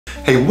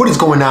Hey, what is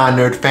going on,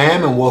 Nerd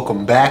Fam, and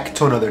welcome back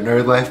to another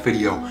Nerd Life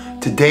video.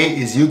 Today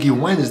is Yu-Gi-Oh!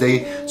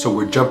 Wednesday, so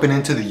we're jumping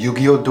into the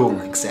Yu-Gi-Oh! Duel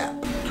Links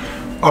app.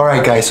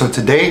 Alright guys, so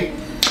today,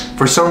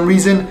 for some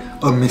reason,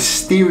 a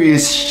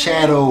mysterious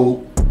shadow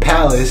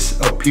palace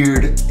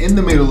appeared in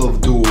the middle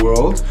of Duel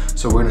World,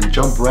 so we're gonna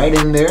jump right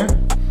in there.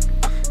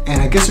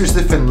 And I guess there's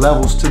different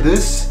levels to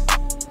this.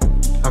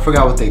 I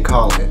forgot what they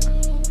call it.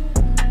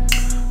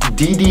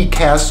 DD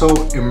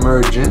Castle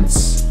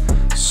Emergence.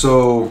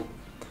 So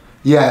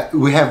yeah,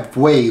 we have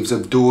waves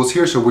of duels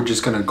here, so we're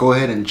just gonna go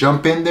ahead and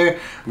jump in there.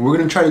 And we're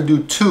gonna try to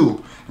do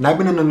 2. And I've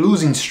been on a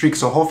losing streak,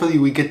 so hopefully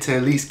we get to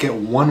at least get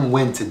 1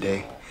 win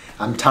today.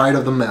 I'm tired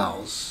of the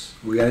Mels.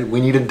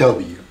 We need a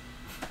W.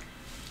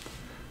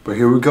 But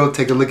here we go,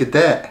 take a look at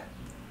that.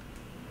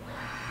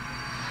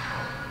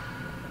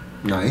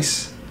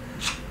 Nice.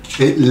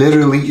 It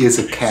literally is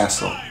a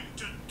castle.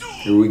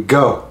 Here we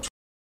go.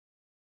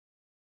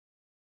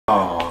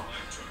 Oh,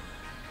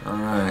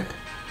 alright.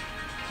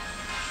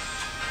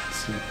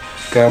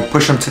 Gotta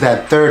push him to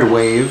that 3rd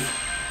wave.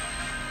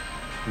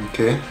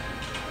 Okay.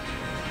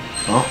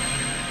 Oh.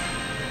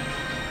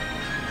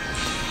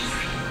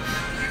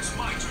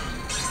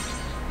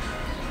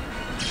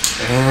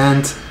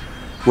 And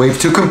wave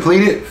 2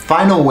 completed.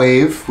 Final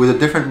wave with a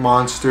different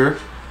monster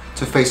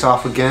to face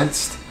off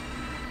against.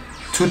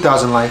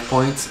 2,000 life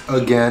points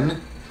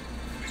again.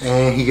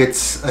 And he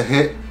gets a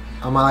hit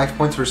on my life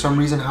points for some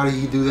reason. How did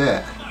he do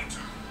that?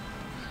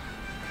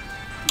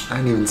 I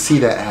didn't even see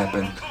that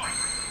happen.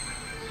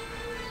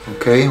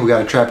 Okay, we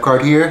got a trap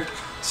card here.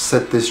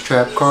 Set this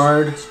trap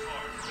card.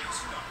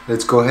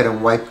 Let's go ahead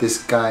and wipe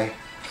this guy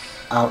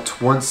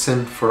out once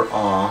and for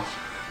all.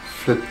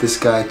 Flip this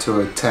guy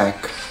to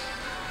attack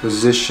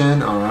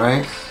position.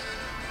 Alright.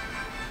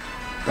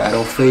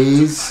 Battle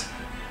phase.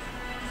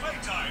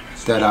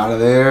 Get that out of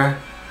there.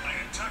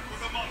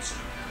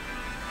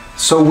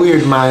 So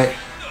weird,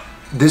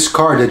 this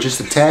card that just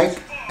attacked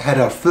had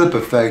a flip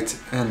effect,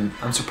 and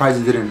I'm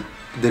surprised it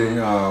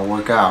didn't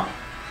work out.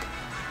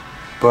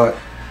 But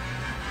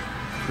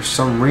for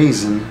some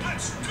reason,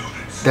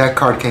 that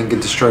card can't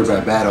get destroyed by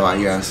battle, I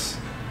guess.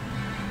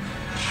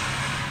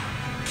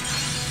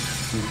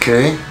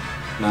 Okay,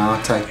 now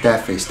attack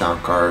that face down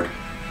card.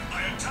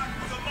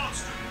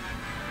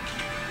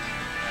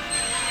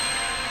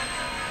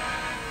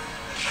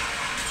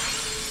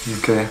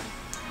 Okay,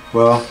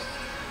 well,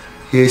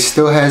 he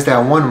still has that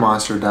one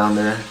monster down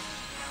there.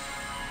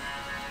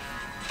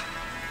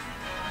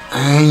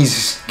 And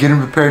he's getting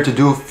prepared to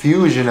do a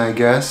fusion, I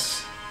guess.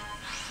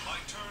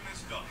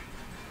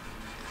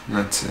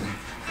 Let's see.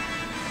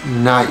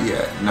 Not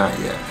yet, not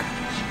yet.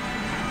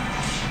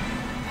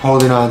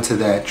 Holding on to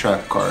that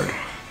trap card.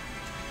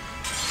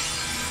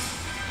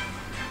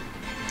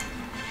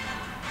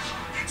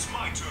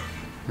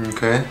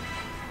 Okay.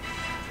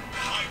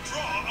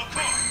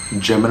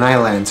 Gemini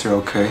Lancer,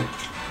 okay.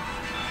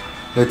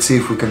 Let's see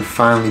if we can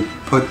finally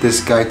put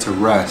this guy to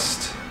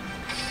rest.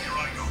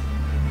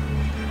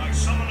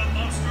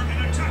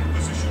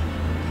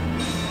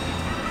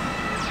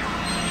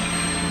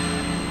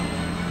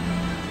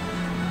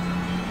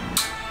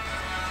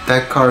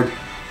 That card,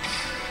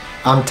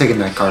 I'm taking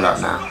that card out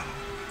now.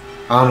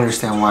 I don't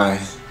understand why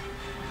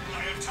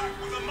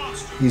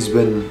he's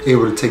been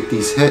able to take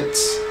these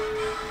hits.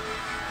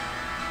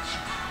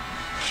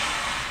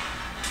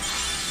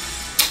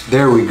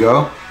 There we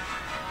go.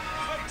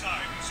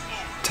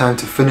 Time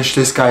to finish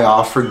this guy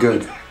off for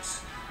good.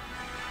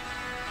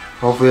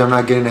 Hopefully I'm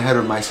not getting ahead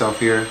of myself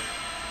here.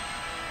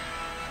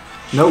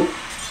 Nope.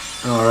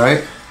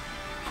 Alright.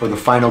 For the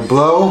final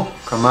blow.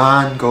 Come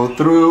on, go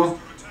through.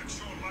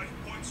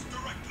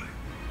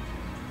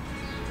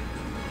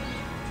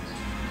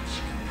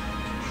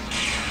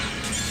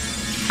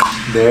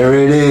 There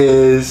it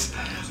is,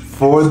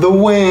 for the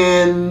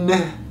win.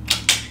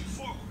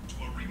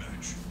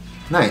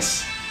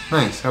 Nice,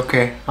 nice,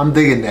 okay. I'm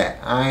digging that.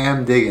 I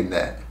am digging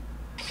that.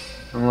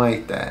 I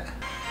like that.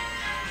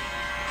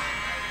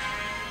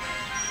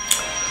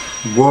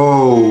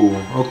 Whoa,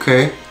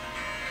 okay.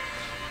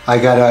 I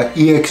got a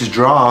EX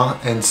draw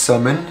and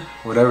summon,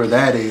 whatever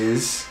that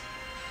is.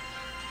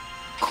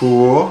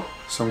 Cool,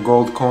 some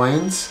gold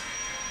coins.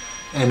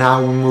 And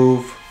now we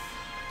move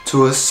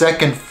to a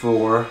 2nd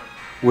floor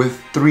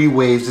with 3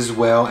 waves as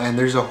well, and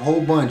there's a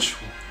whole bunch.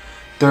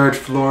 3rd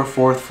floor,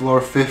 4th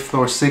floor, 5th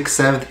floor, 6th,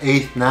 7th,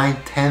 8th,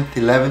 9th, 10th,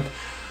 11th.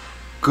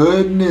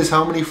 Goodness,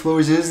 how many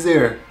floors is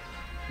there?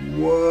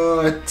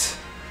 What?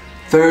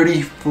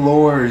 30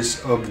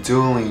 floors of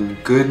dueling.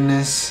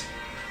 Goodness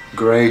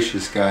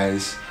gracious,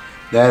 guys.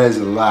 That is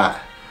a lot.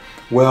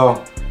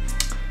 Well,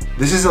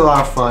 this is a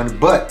lot of fun,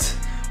 but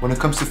when it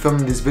comes to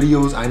filming these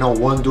videos, I know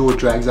one duel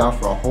drags out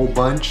for a whole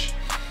bunch.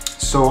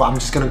 So I'm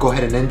just gonna go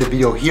ahead and end the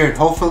video here, and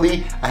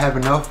hopefully I have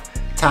enough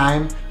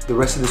time the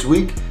rest of this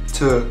week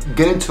to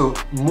get into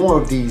more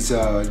of these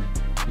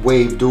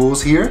wave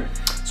duels here.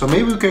 So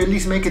maybe we could at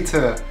least make it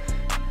to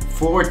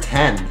floor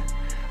 10.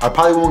 I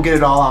probably won't get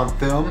it all on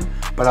film,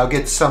 but I'll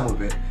get some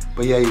of it. But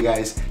But yeah, you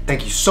guys,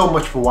 thank you so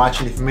much for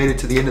watching. If you made it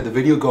to the end of the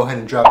video, go ahead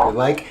and drop your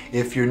like.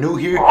 If you're new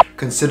here,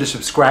 consider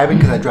subscribing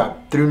because I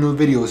drop 3 new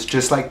videos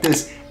just like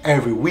this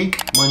every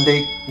week,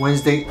 Monday,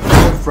 Wednesday,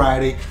 and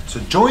Friday. So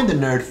join the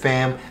Nerd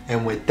Fam,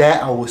 and with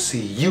that, I will see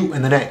you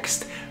in the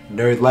next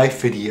Nerd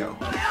Life video.